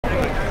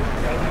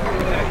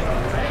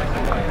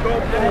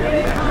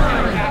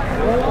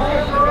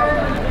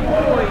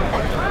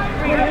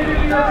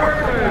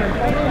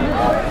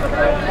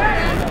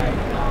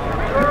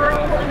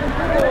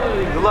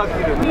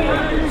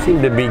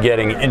Seem to be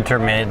getting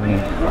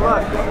intermittent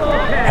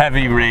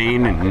heavy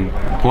rain and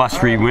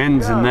blustery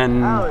winds, and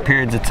then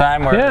periods of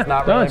time where it's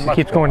not really much. It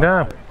keeps going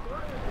down.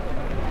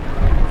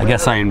 I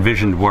guess I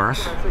envisioned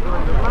worse,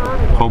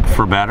 hoped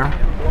for better.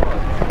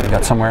 We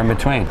got somewhere in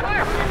between.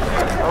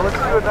 Well, let's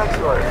do a next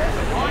one.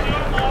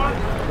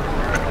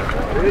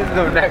 There is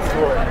no next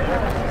one.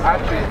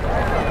 Actually.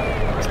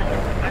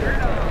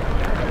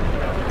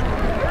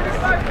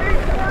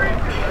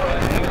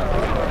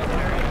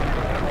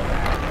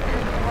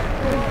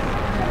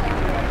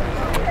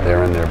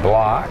 They're in their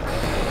blocks.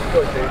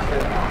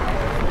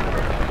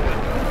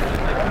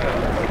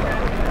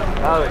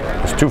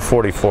 There's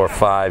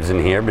 244.5s in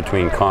here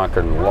between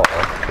Concord and Lowell.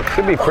 It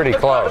should be pretty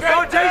close. Let's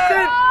go,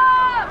 Jason!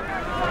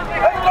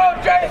 Let's go,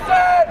 Jason!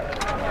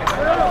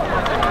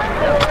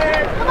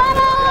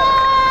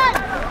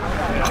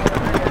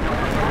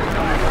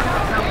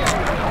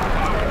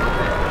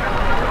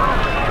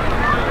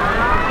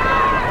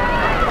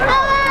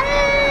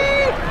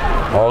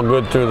 All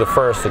good through the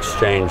first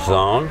exchange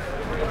zone.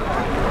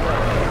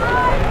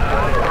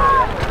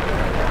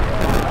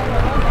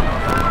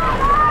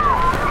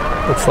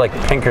 Looks like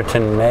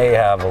Pinkerton may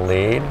have a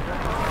lead.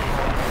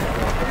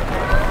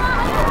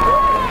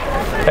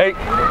 Hey,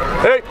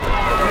 hey!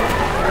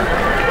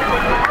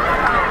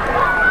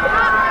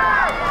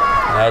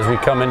 As we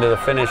come into the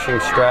finishing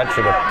stretch,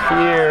 it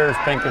appears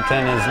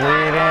Pinkerton is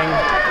leading.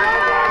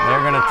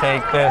 They're going to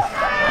take this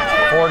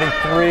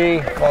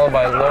 43, followed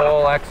by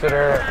Lowell,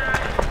 Exeter,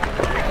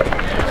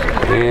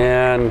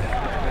 and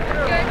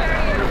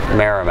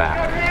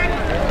Merrimack.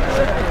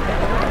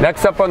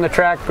 Next up on the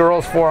track,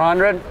 girls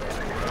 400.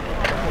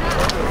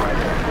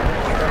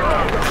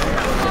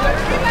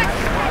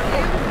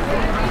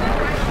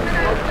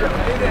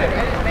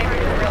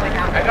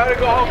 I gotta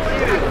go home.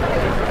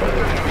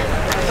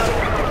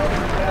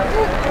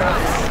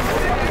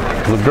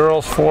 The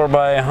girls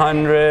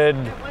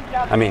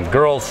 4x100,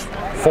 girls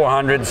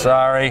 400,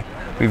 sorry.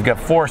 We've got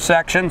 4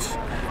 sections.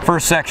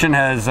 First section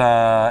has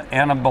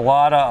Anna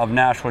Bellata of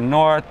Nashua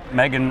North,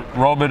 Megan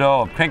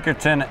Robideau of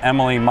Pinkerton,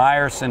 Emily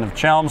Meyerson of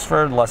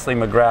Chelmsford, Leslie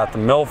McGrath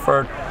of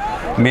Milford,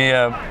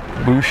 Mia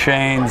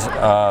Bouchanes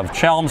of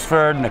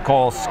Chelmsford,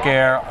 Nicole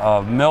Scare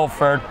of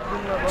Milford,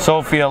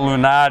 Sophia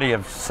Lunati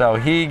of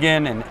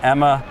Sauhegan, and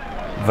Emma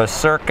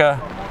Vasurka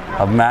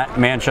of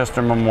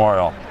Manchester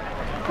Memorial.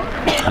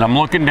 And I'm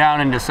looking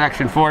down into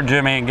section 4,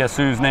 Jimmy, and guess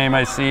whose name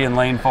I see in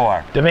lane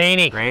 4?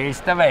 Devaney.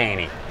 Grace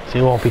Devaney. She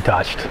won't be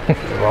touched.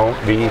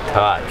 Won't be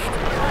touched.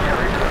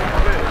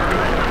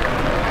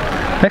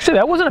 Actually,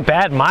 that wasn't a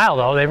bad mile,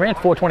 though. They ran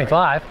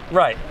 4:25.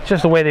 Right. It's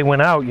just the way they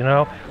went out, you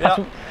know.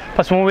 Yep.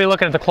 Plus, when we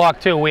look at the clock,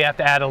 too, we have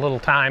to add a little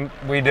time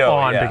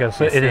on because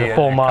it is a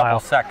full mile. A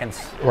couple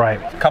seconds. Right.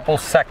 A couple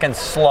seconds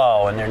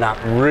slow, and they're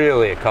not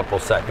really a couple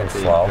seconds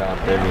slow.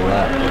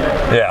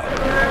 Yeah.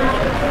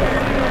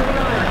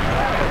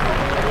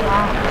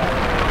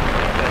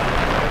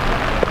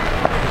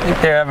 I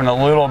think they're having a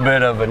little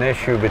bit of an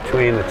issue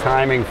between the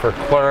timing for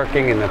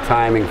clerking and the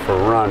timing for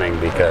running,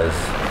 because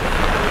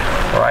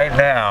right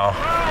now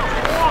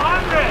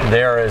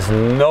there is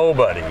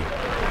nobody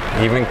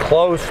even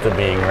close to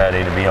being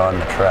ready to be on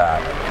the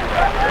track.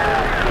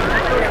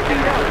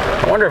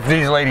 I wonder if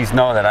these ladies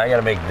know that I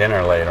gotta make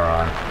dinner later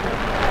on.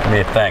 What do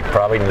you think?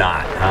 Probably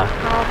not, huh?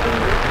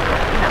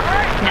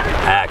 No.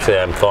 Actually,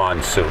 I'm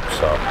thawing soup,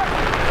 so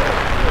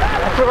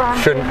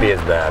shouldn't be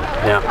as bad.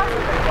 Yeah.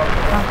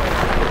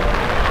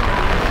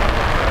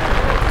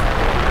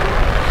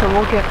 So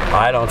we'll get.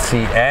 I don't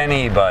see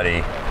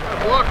anybody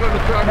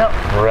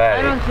ready.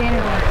 I don't see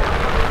anybody.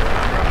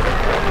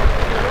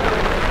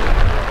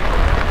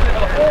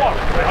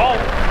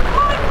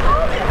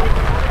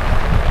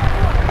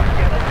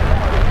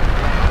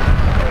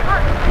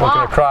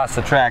 Looking across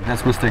the track,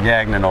 that's Mr.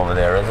 Gagnon over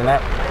there, isn't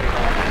it?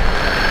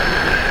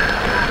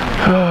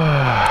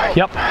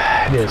 Yep,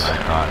 it is.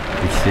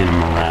 You've seen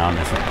him around.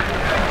 There's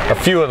a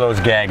few of those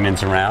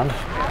Gagnons around.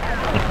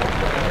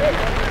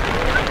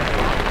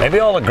 Maybe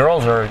all the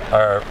girls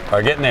are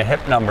getting their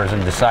hip numbers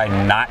and decide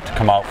not to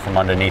come out from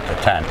underneath the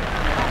tent.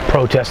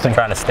 Protesting.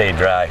 Trying to stay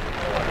dry.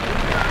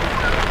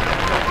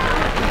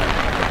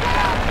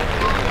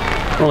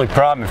 The only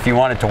problem, if you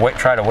wanted to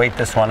try to wait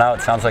this one out,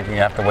 it sounds like you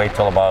have to wait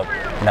till about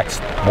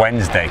next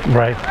Wednesday.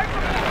 Right.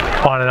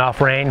 On and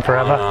off rain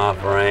forever. On and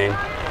off rain.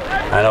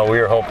 I know we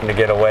were hoping to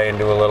get away and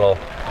do a little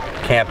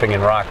camping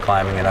and rock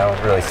climbing, and I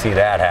don't really see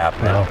that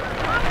happening. No.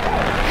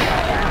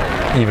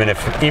 Even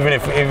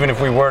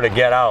if we were to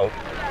get out,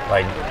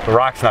 like, the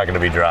rock's not going to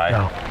be dry.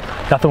 No.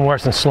 Nothing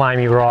worse than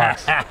slimy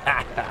rocks.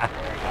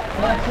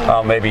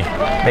 Oh, maybe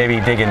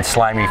digging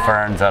slimy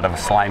ferns out of a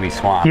slimy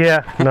swamp.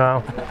 Yeah,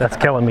 no, that's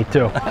killing me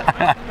too.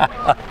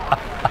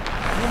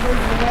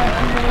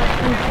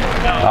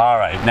 All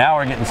right, now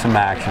we're getting some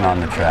action on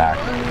the track.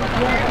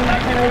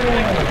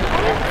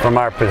 From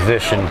our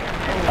position,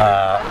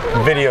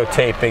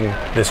 videotaping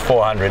this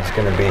 400 is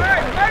going to be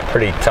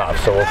pretty tough,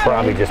 so we'll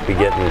probably just be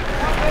getting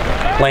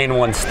lane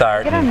 1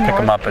 start and pick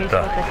them up at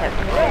the...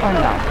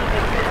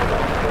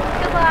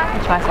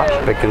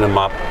 Picking them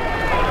up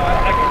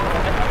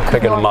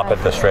Picking them up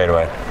at the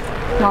straightaway.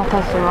 North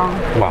has the wrong.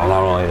 Well,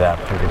 not only that,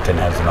 Pinkerton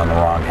has it on the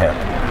wrong hip.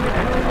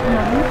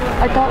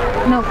 I thought,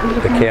 no.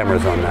 The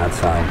camera's on that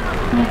side.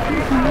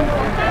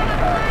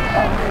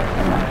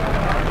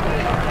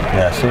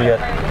 Yeah, so you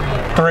got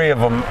 3 of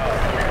them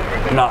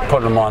not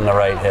putting them on the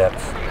right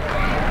hips.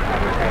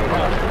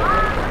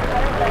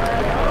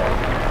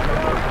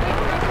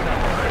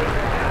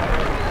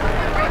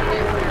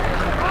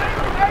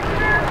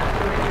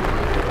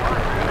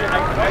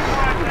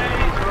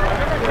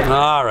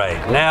 All right,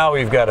 now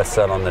we've got to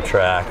set on the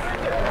track.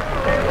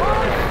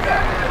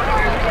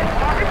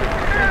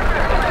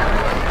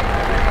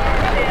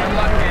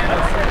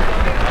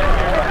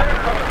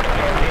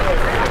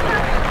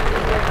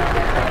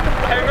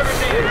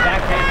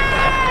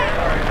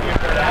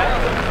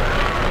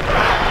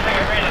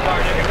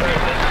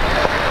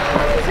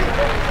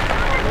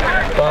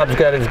 Bob's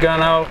got his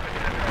gun out.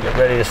 Get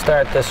ready to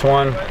start this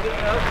one.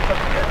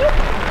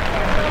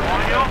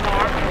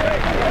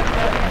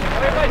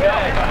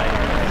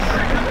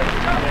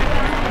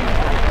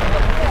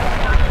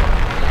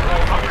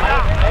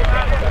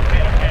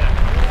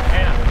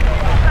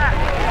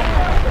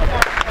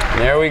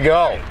 There we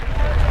go.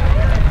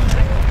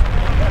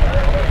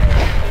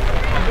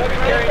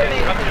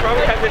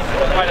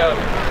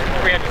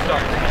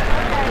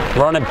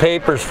 Running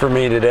papers for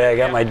me today. I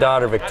got my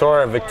daughter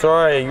Victoria.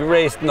 Victoria, you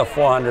raced in the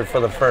 400 for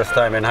the first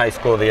time in high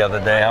school the other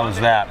day. How was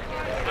that?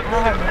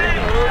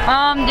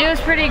 It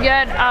was pretty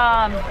good.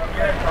 A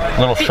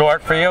little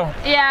short for you?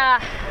 Yeah.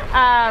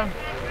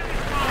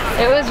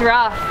 It was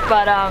rough,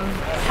 but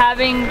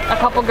having a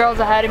couple girls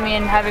ahead of me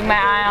and having my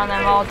eye on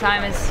them all the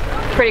time is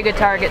a pretty good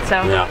target.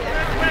 So. Yeah.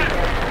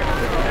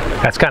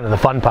 That's kind of the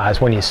fun part, is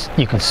when you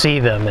can see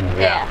them and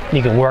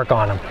you can work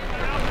on them.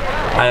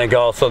 I think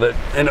also that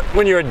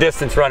when you're a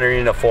distance runner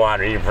in a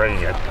 400, you're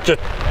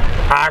just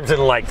arms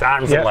and legs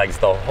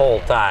the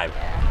whole time.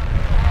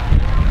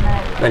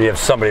 Then you have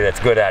somebody that's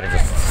good at it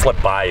just slip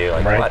by you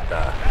like, what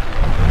the?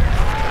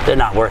 They're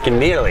not working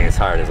nearly as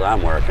hard as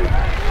I'm working.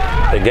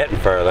 They're getting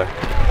further.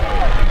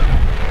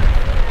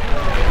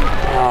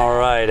 All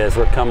right, as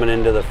we're coming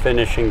into the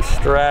finishing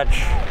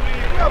stretch,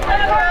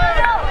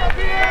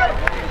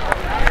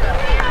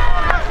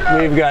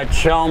 we've got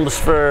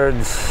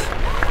Chelmsford's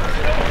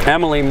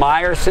Emily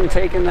Meyerson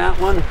taking that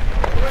one.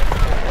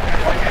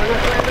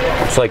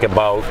 Looks like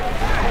about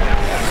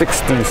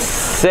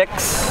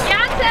 66.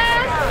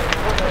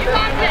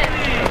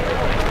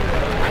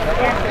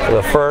 For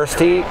the first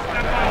heat.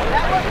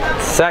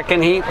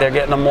 Second heat, they're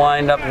getting them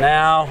lined up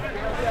now.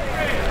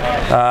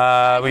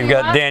 We've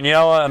got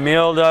Daniela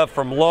Amilda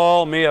from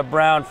Lowell, Mia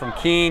Brown from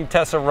Keene,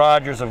 Tessa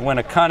Rogers of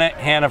Winnicunnet,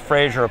 Hannah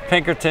Fraser of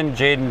Pinkerton,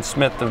 Jaden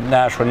Smith of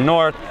Nashua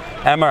North,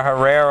 Emma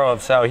Herrera of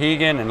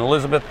Sauhegan, and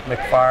Elizabeth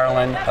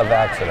McFarland of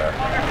Exeter.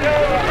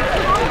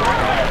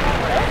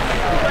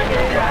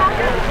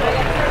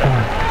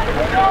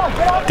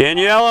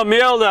 Daniela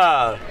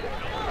Amilda.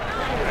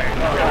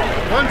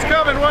 One's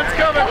coming, one's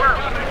coming.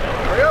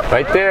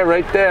 Right there,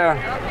 right there.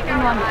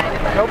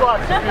 No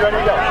blocks, you ready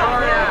to go?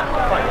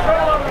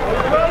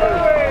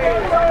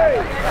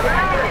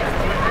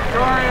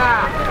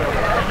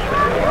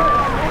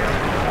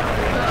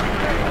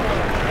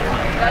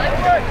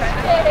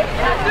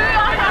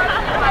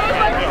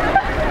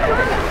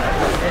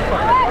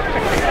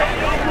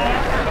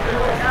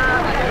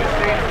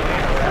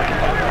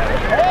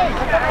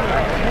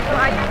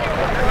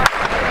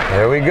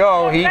 There we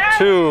go, heat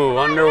 2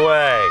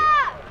 underway.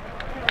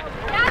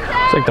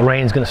 Looks like the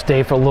rain's going to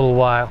stay for a little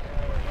while.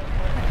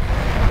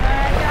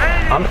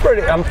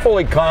 I'm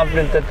fully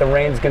confident that the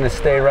rain's going to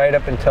stay right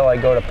up until I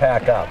go to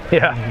pack up.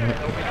 Yeah.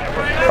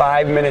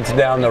 5 minutes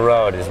down the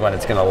road is when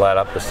it's going to let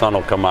up. The sun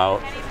will come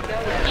out.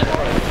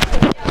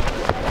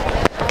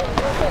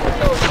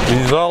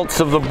 Results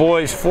of the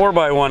boys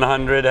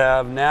 4x100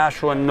 have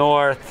Nashua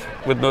North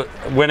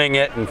winning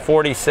it in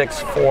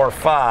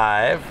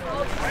 46.45.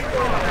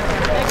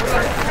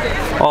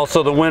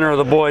 Also, the winner of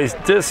the boys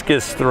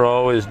discus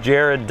throw is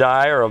Jared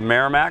Dyer of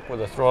Merrimack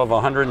with a throw of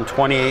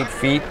 128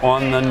 feet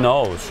on the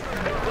nose.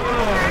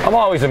 I'm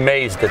always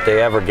amazed that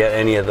they ever get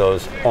any of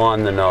those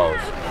on the nose.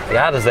 Like,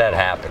 how does that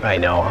happen? I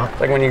know, huh? It's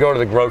like when you go to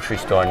the grocery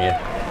store and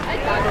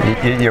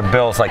your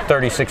bill's like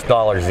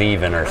 $36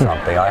 even or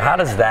something. Like, how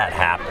does that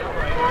happen?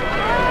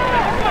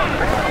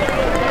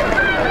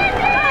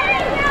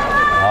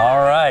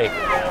 All right.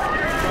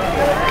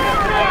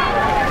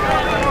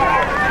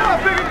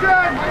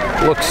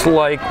 Looks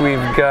like we've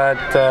got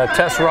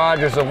Tess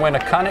Rogers of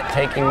Winnicunnet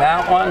taking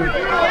that one.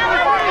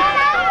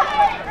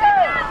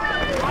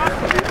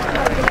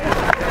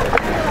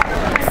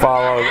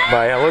 Followed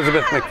by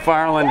Elizabeth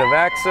McFarland of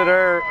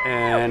Exeter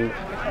and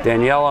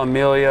Daniela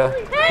Mildia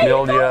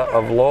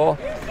of Lowell.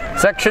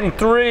 Section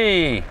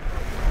 3,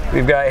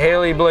 we've got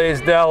Haley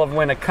Blaisdell of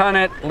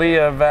Winnicunnet,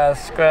 Leah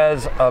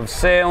Vasquez of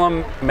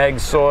Salem, Meg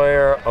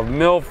Sawyer of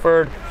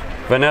Milford,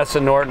 Vanessa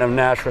Norton of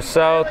Nashua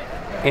South,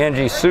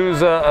 Angie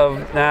Souza of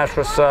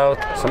Nashua South,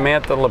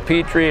 Samantha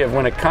LaPetrie of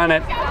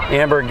Winnicunnet,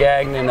 Amber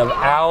Gagnon of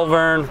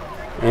Alvern,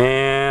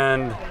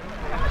 and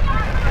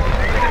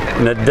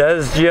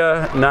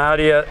Nadezhda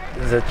Nadia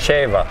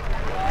Zacheva.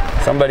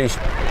 Somebody's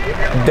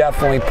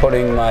definitely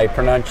putting my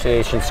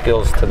pronunciation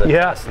skills to the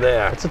test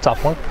there. It's a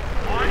tough one.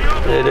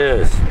 It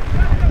is.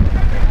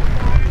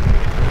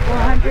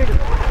 400,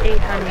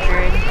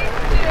 800.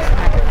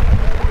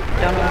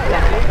 Don't know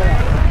exactly.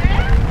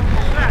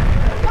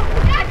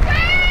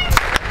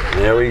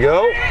 There we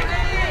go.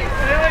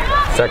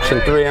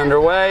 Section 3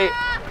 underway.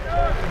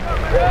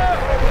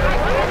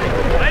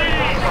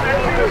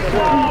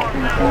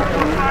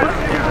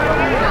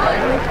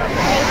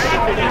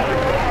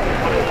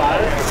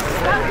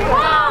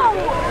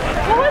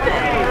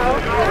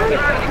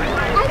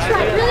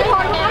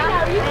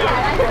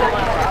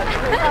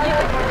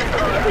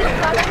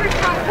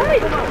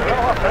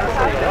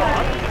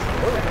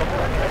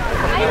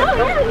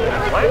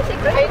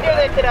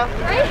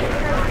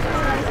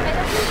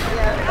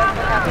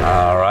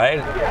 All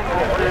right.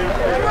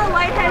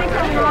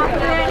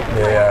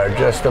 They are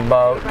just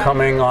about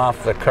coming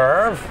off the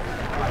curve.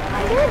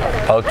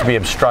 About to be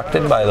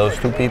obstructed by those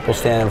two people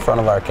standing in front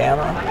of our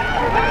camera.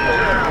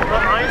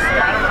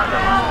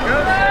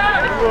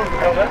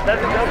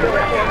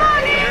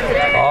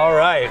 All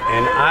right,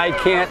 and I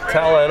can't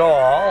tell at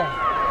all.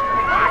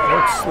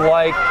 Looks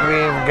like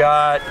we've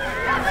got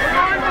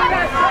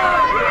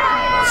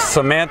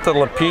Samantha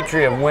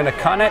LaPetrie of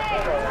Winnacunnet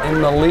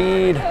in the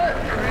lead.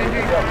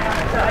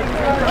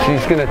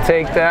 She's going to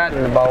take that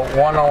in about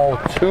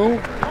 1:02.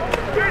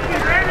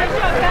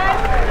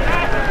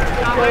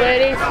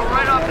 Ladies.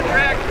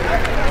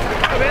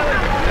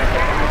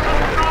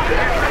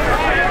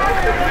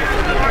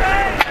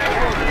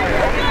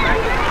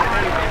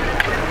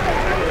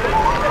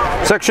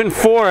 Section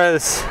 4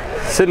 is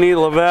Sydney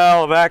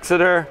Lavelle of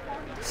Exeter,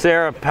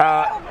 Sarah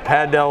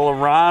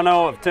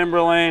Padellorano of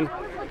Timberlane,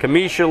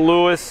 Kamisha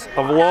Lewis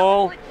of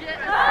Lowell,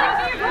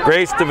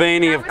 Grace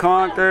Devaney of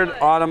Concord,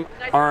 Autumn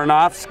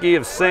Aronofsky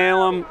of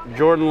Salem,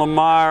 Jordan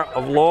Lamar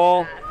of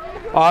Lowell,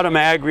 Autumn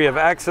Agri of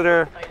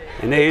Exeter,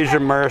 and Asia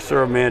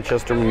Mercer of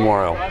Manchester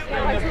Memorial.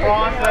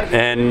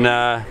 And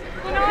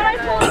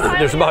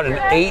there's about an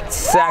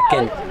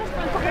 8-second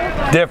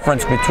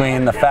difference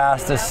between the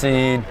fastest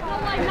seed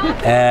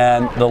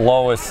and the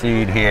lowest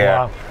seed here.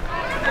 Wow.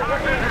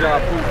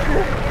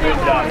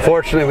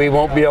 Fortunately, we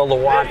won't be able to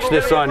watch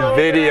this on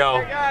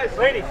video.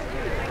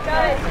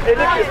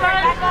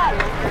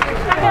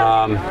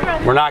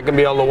 We're not going to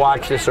be able to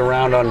watch this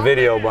around on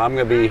video, but I'm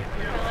going to be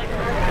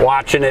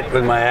watching it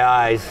with my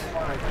eyes.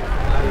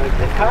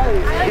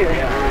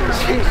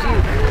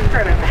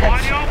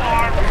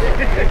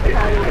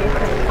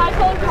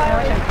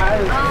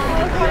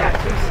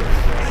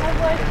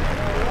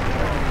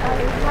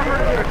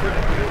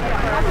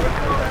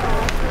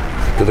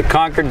 Do the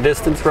Concord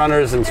distance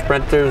runners and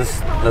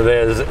sprinters,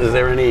 is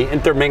there any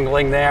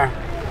intermingling there?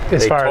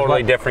 As far as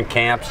totally different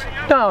camps?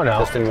 No.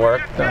 Just didn't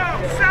work? No.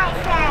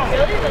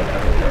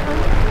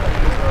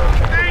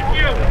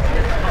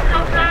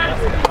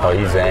 Oh,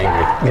 he's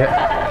angry.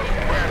 Yeah.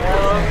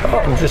 Oh,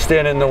 I'm just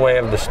standing in the way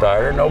of the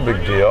starter. No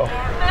big deal.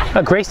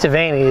 Grace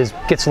Devaney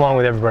gets along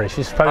with everybody.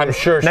 She's probably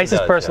the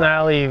nicest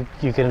personality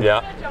you can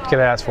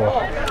ask for.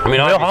 I mean,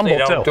 obviously they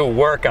don't do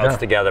workouts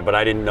together, but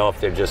I didn't know if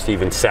they're just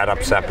even set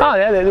up separate. Oh,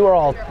 yeah, they were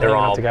all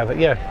together.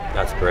 Yeah.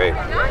 That's great.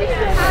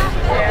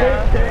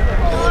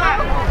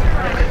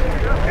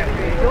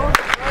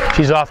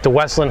 She's off to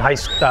Westland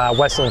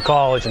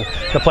College and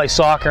to play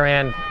soccer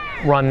and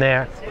run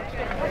there.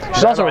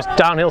 She's also a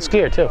downhill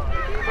skier too.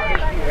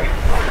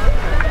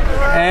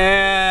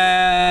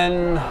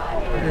 And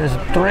there's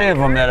 3 of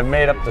them that have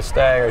made up the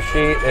stagger.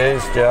 She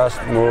is just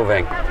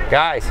moving.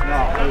 Guys.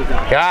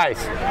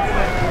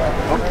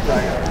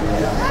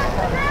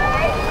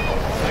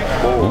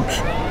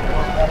 Oops.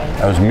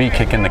 That was me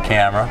kicking the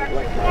camera.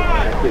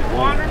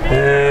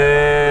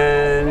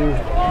 And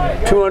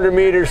 200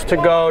 meters to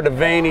go.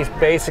 Devaney's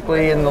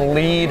basically in the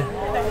lead.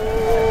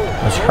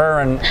 It's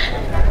her and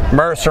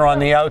Mercer on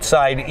the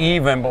outside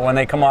even, but when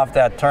they come off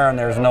that turn,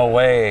 there's no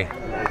way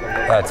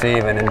that's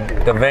even. And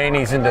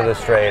Devaney's into the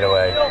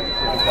straightaway.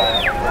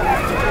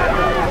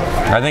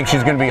 I think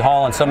she's going to be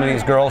hauling some of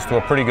these girls to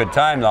a pretty good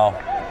time, though.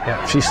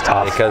 Yeah, she's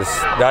tough. Because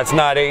that's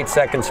not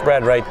 8-second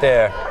spread right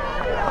there.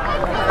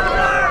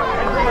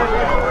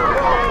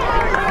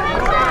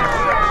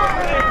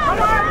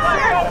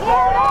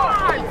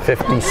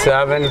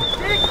 $57,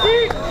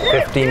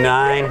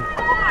 $59.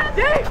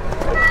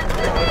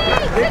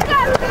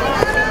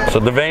 So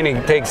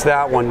Devaney takes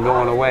that one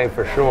going away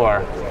for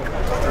sure.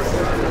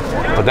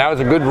 But that was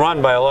a good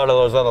run by a lot of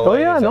those other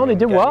ladies. Oh yeah, no, they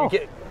did well.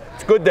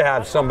 It's good to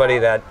have somebody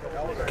that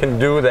can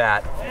do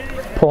that.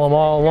 Pull them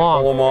all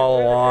along. Pull them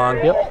all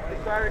along.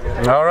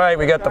 Yep. All right,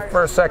 we got the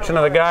first section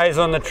of the guys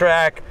on the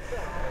track.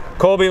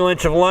 Colby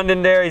Lynch of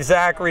Londonderry,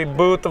 Zachary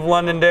Booth of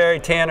Londonderry,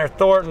 Tanner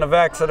Thornton of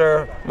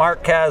Exeter,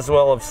 Mark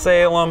Caswell of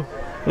Salem,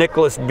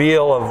 Nicholas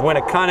Beal of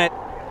Winnacunnet,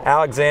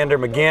 Alexander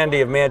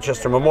McGandy of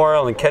Manchester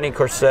Memorial, and Kenny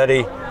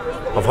Corsetti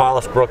of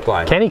Hollis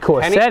Brookline. Kenny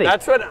Corsetti.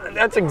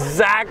 That's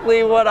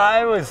exactly what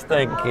I was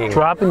thinking.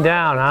 Dropping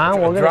down, huh?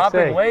 We're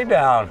dropping way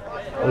down.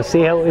 We'll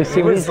see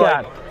what he's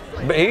got.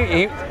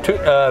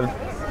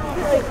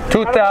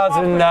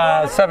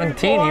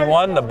 2017, he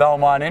won the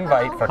Belmont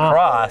Invite for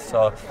cross,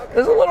 so it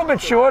was a little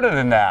bit shorter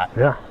than that.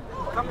 Yeah.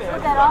 A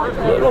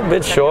little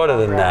bit shorter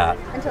than that.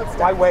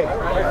 Why wait?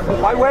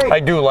 Why wait? I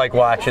do like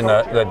watching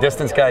the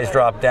distance guys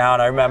drop down.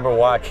 I remember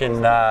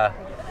watching. I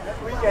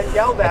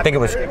think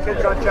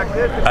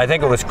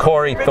it was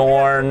Corey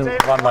Thorne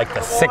won like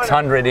the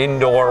 600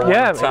 indoor one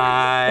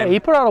time. Yeah, he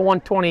put out a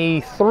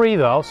 123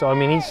 though, so I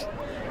mean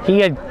he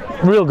had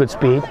real good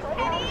speed.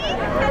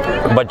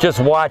 But just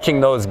watching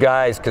those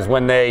guys, because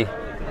when they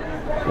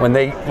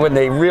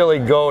really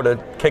go to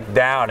kick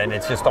down and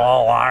it's just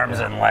all arms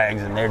and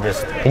legs and they're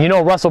just. And you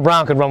know Russell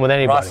Brown could run with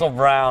anybody. Russell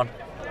Brown.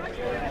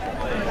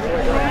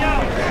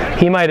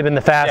 He might have been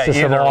the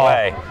fastest of all.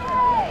 Way.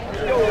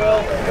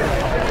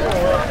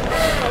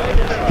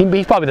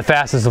 He's probably the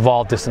fastest of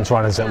all distance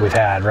runners that we've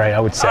had, right? I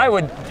would say.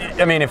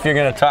 I mean, if you're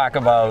going to talk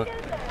about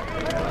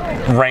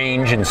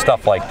range and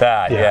stuff like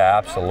that, yeah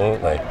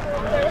absolutely.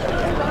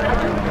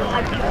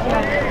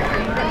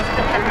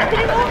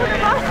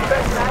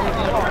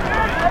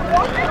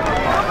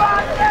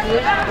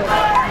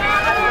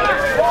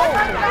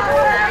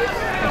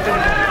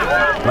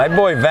 My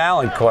boy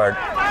Valancourt,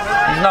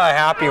 he's not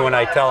happy when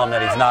I tell him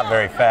that he's not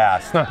very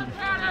fast.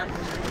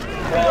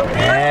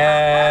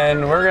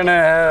 And we're gonna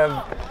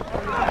have,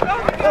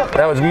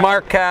 that was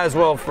Mark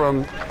Caswell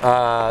from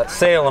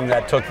Salem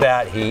that took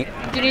that heat.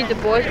 Do you need the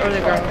boys or the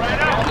girls?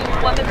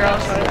 The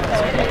girls.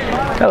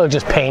 That looked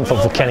just painful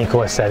for Kenny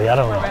Corsetti. I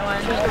don't know.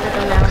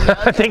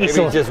 I think he's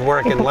just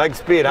working leg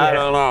speed. I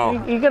don't know.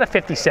 He got a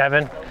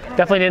 57.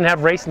 Definitely didn't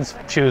have racing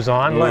shoes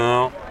on.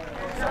 No.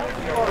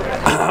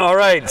 All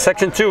right,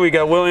 section 2, we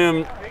got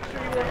William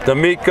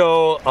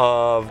D'Amico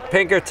of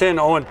Pinkerton,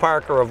 Owen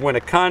Parker of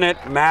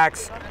Winnicott,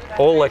 Max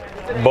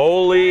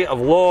Boley of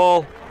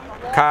Lowell,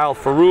 Kyle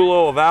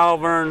Ferrulo of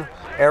Alvern,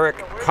 Eric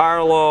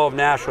Carlo of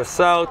Nashua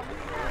South,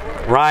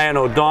 Ryan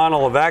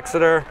O'Donnell of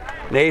Exeter,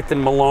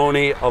 Nathan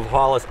Maloney of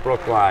Hollis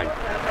Brookline.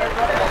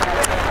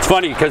 It's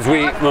funny because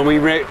when we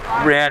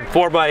ran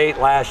 4x8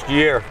 last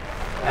year,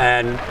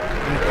 and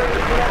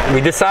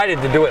we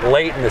decided to do it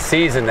late in the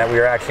season that we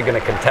were actually going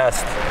to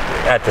contest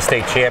at the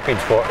state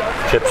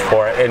championships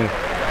for it, and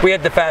we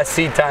had the fast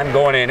seed time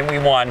going in and we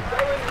won,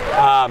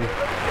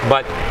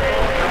 but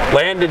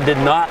Landon did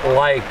not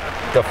like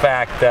the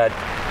fact that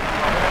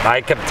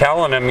I kept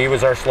telling him he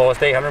was our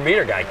slowest 800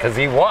 meter guy, because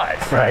he was.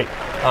 Right.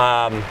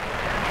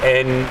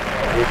 And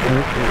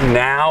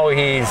now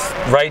he's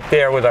right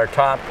there with our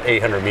top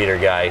 800 meter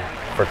guy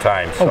for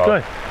time. So, oh,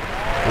 good.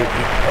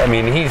 I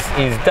mean, he's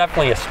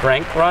definitely a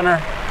strength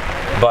runner,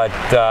 but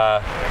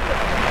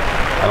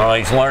I don't know,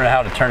 he's learning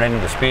how to turn it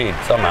into speed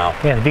somehow.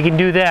 Yeah, if he can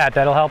do that,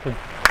 that'll help with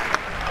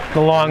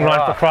the long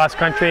run for cross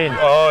country. And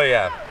oh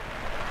yeah.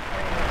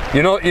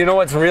 You know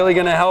what's really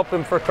going to help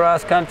him for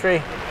cross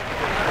country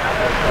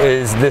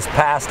is this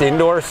past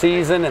indoor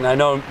season. And I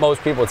know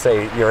most people would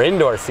say your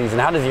indoor season.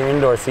 How does your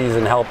indoor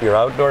season help your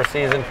outdoor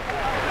season?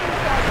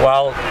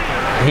 Well,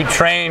 he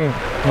trained.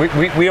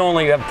 We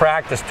only have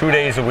practice 2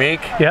 days a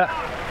week. Yeah.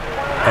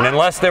 And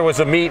unless there was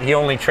a meet, he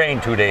only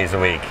trained 2 days a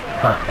week.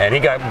 Huh. And he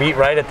got beat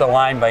right at the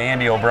line by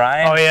Andy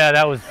O'Brien. Oh yeah,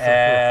 that was.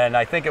 And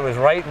I think it was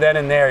right then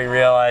and there he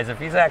realized if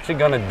he's actually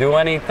going to do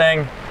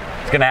anything,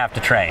 he's going to have to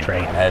train.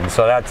 And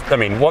so that's, I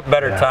mean, what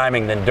better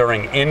timing than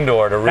during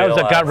indoor to realize.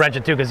 That was a gut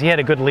wrencher too, because he had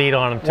a good lead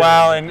on him too.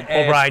 Well, and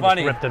O'Brien just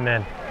ripped him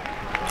in.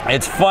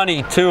 It's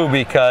funny too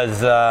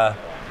because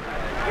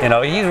you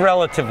know, he's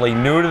relatively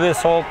new to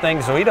this whole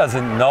thing, so he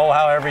doesn't know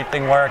how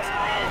everything works.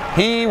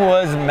 He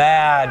was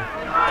mad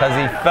because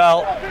he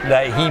felt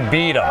that he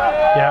beat him.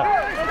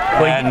 Yeah.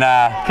 Well, and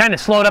kind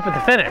of slowed up at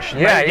the finish.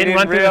 Yeah, right? he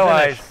didn't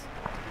realize.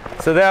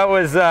 So that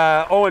was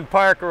Owen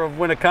Parker of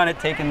Winnicott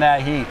taking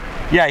that heat.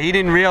 Yeah, he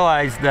didn't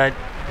realize that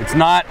it's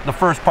not the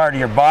first part of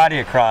your body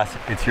across,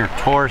 it's your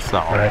torso.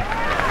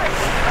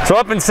 Right. So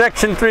up in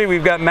section 3,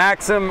 we've got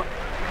Maxim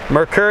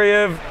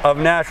Merkuriev of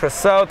Nashua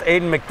South,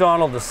 Aidan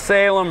McDonald of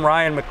Salem,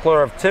 Ryan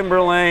McClure of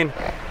Timberlane,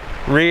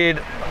 Reed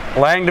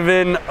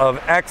Langdevin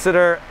of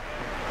Exeter,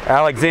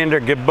 Alexander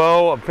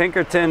Gibbo of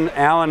Pinkerton,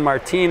 Alan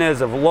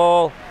Martinez of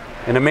Lowell,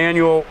 and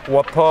Emmanuel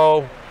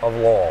Wapo of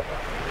Lowell.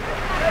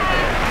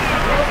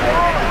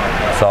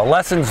 So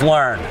lessons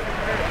learned.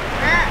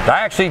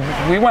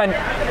 We went,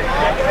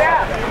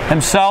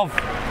 himself,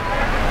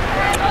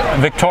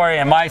 Victoria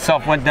and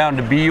myself went down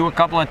to BU a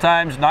couple of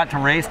times, not to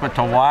race, but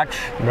to watch.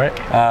 Right.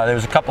 There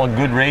was a couple of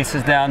good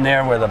races down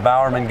there where the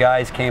Bowerman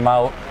guys came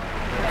out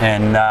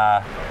and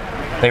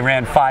they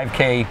ran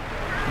 5K,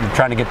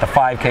 trying to get the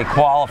 5K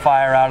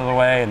qualifier out of the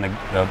way, and the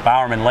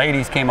Bowerman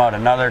ladies came out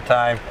another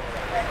time.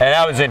 And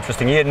that was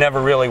interesting. He had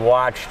never really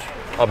watched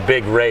a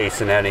big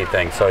race in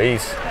anything, so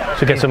he's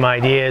get some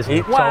ideas.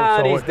 He's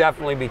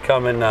definitely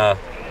becoming a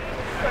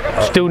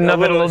student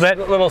of it a little bit.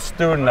 A little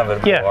student of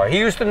it more. He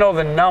used to know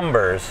the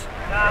numbers,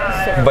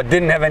 but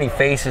didn't have any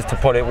faces to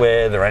put it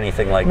with or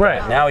anything like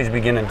that. Now he's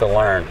beginning to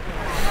learn.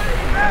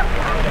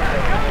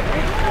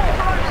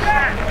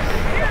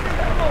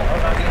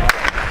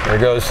 There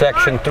goes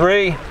section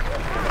 3.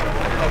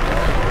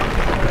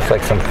 Looks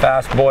like some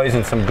fast boys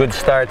and some good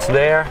starts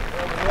there.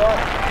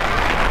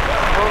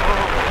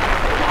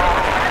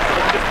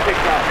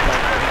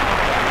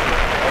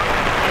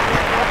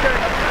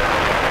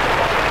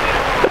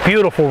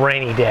 Beautiful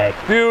rainy day.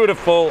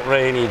 Beautiful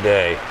rainy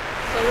day.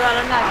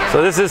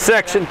 So this is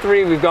section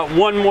 3. We've got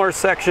one more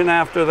section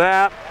after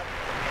that.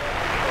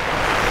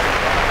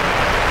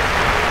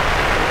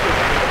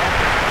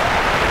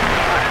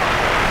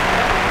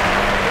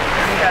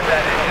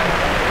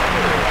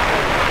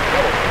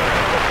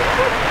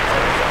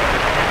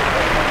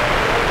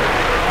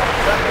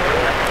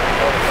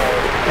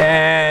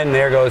 And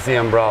there goes the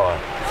umbrella.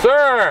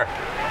 Sir!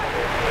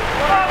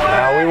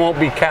 Now we won't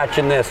be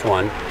catching this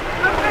one.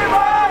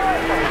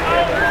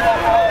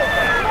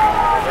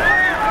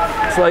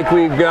 Looks like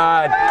we've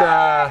got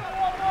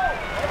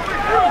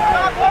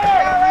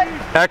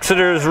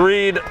Exeter's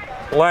Reed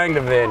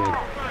Langdon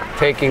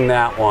taking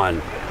that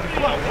one.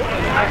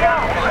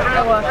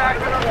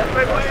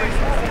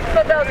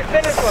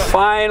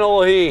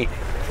 Final heat.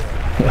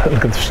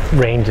 Look at the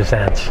range of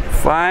sense.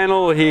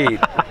 Final heat.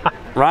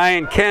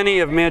 Ryan Kenny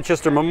of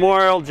Manchester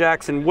Memorial,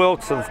 Jackson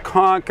Wilkes of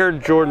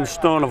Concord, Jordan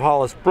Stone of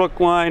Hollis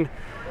Brookline,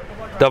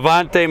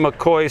 Davante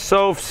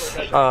McCoy-Sofs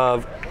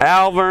of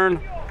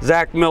Alvern,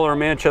 Zach Miller,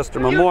 Manchester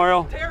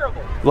Memorial,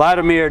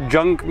 Vladimir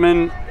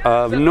Junkman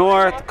of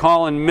North,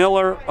 Colin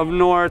Miller of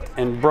North,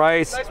 and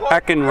Bryce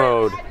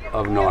Eckenrode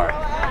of North.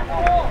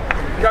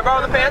 Can I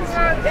borrow the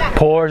pants?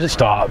 Pours, it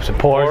stops. It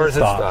pours, it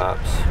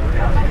stops.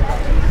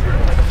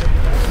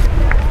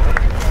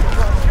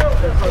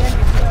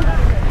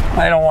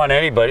 I don't want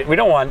anybody, we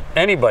don't want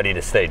anybody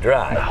to stay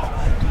dry.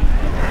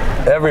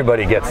 No.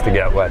 Everybody gets to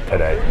get wet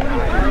today.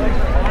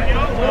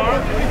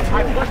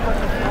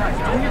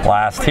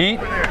 Last heat.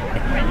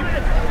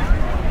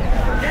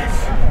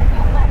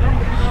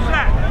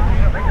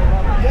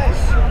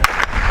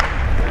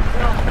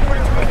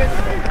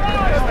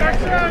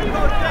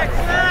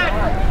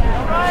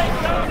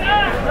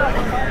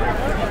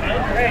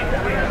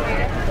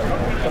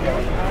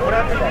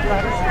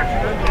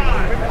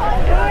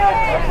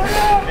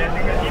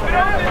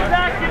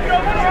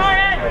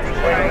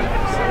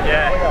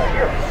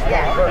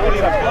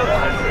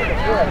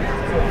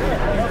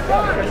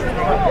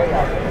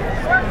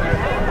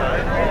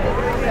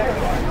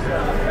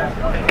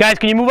 Guys,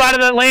 can you move out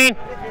of the lane?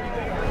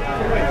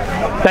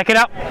 Back it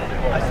up.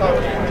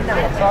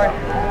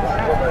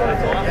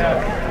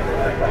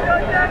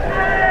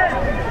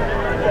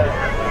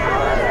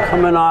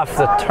 Coming off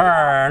the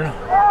turn.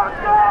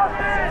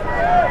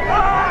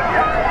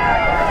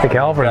 I think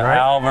Alvern, right?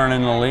 Alvern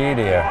in the lead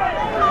here.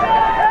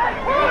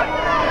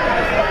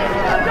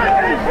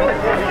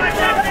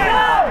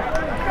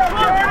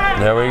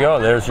 There we go.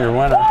 There's your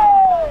winner.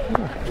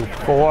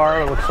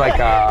 4, looks like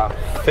a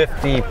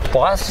 50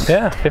 plus.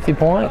 Yeah, 50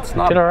 points. It's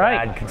not did all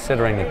right. bad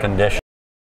considering the conditions.